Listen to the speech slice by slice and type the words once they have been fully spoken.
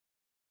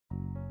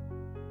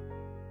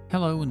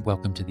Hello, and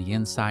welcome to the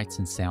Insights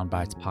and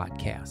Soundbites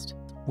podcast,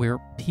 where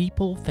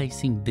people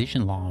facing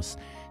vision loss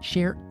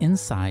share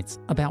insights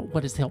about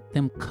what has helped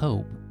them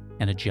cope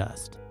and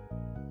adjust.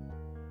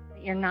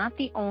 You're not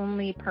the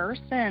only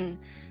person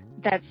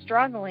that's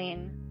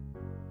struggling.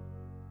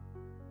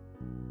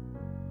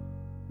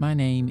 My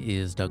name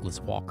is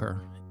Douglas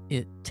Walker.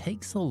 It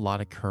takes a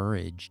lot of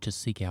courage to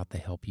seek out the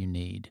help you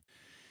need,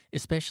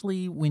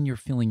 especially when you're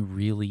feeling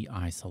really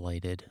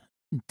isolated.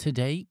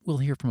 Today, we'll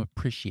hear from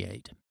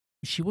Appreciate.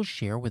 She will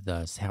share with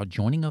us how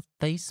joining a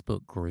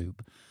Facebook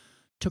group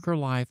took her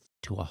life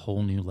to a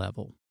whole new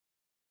level.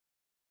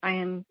 I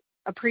am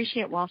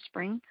Appreciate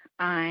Wellspring.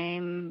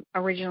 I'm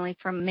originally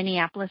from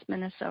Minneapolis,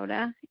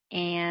 Minnesota,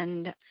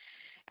 and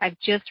I've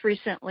just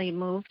recently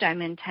moved.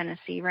 I'm in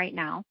Tennessee right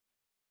now.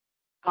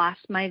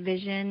 Lost my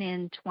vision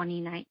in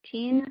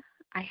 2019.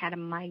 I had a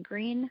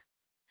migraine,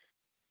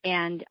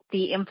 and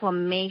the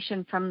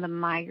inflammation from the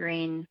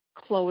migraine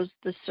closed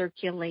the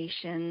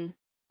circulation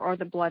or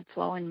the blood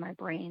flow in my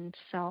brain.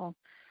 So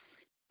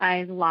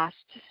I lost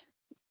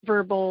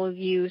verbal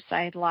use.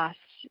 I had lost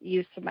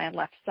use of my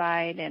left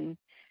side and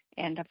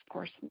of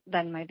course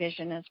then my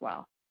vision as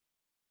well.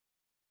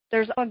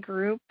 There's a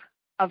group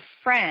of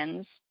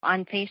friends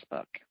on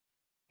Facebook.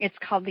 It's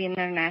called the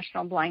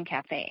International Blind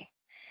Cafe.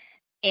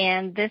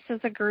 And this is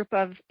a group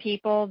of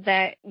people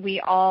that we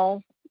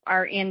all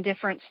are in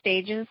different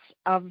stages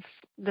of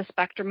the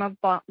spectrum of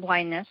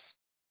blindness.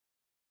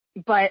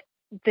 But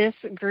this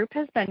group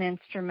has been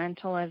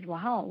instrumental as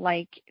well,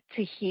 like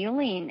to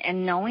healing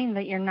and knowing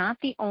that you're not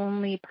the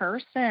only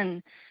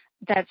person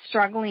that's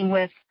struggling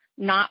with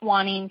not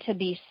wanting to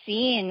be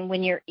seen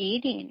when you're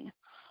eating,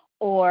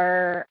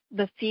 or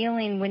the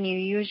feeling when you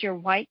use your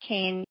white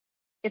cane.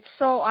 It's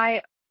so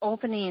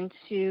eye-opening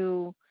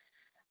to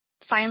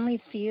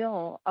finally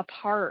feel a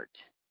part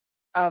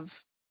of,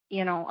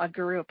 a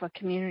group, a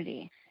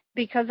community.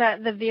 Because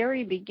at the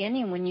very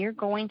beginning, when you're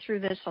going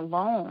through this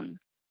alone,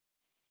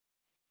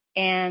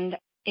 and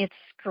it's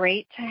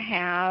great to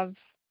have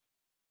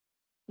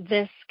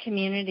this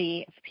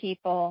community of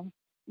people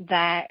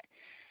that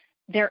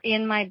they're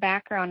in my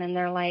background and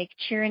they're like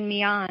cheering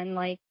me on,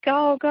 like,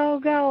 go, go,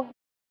 go.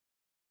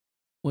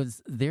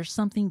 Was there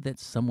something that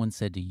someone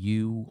said to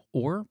you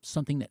or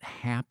something that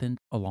happened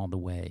along the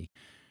way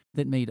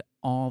that made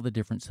all the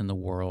difference in the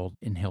world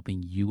in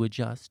helping you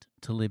adjust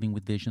to living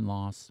with vision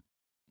loss?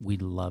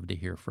 We'd love to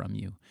hear from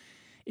you.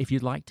 If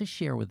you'd like to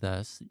share with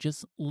us,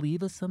 just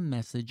leave us a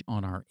message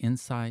on our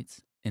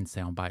Insights and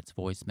Soundbites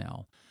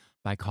voicemail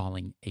by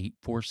calling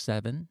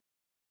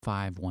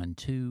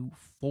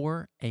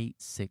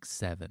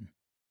 847-512-4867.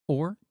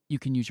 Or you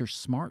can use your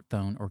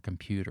smartphone or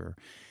computer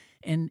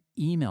and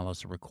email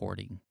us a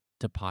recording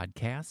to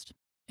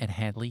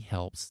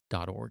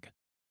podcast@hadleyhelps.org.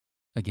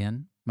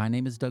 Again, my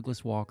name is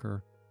Douglas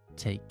Walker.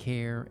 Take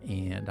care,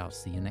 and I'll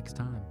see you next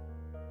time.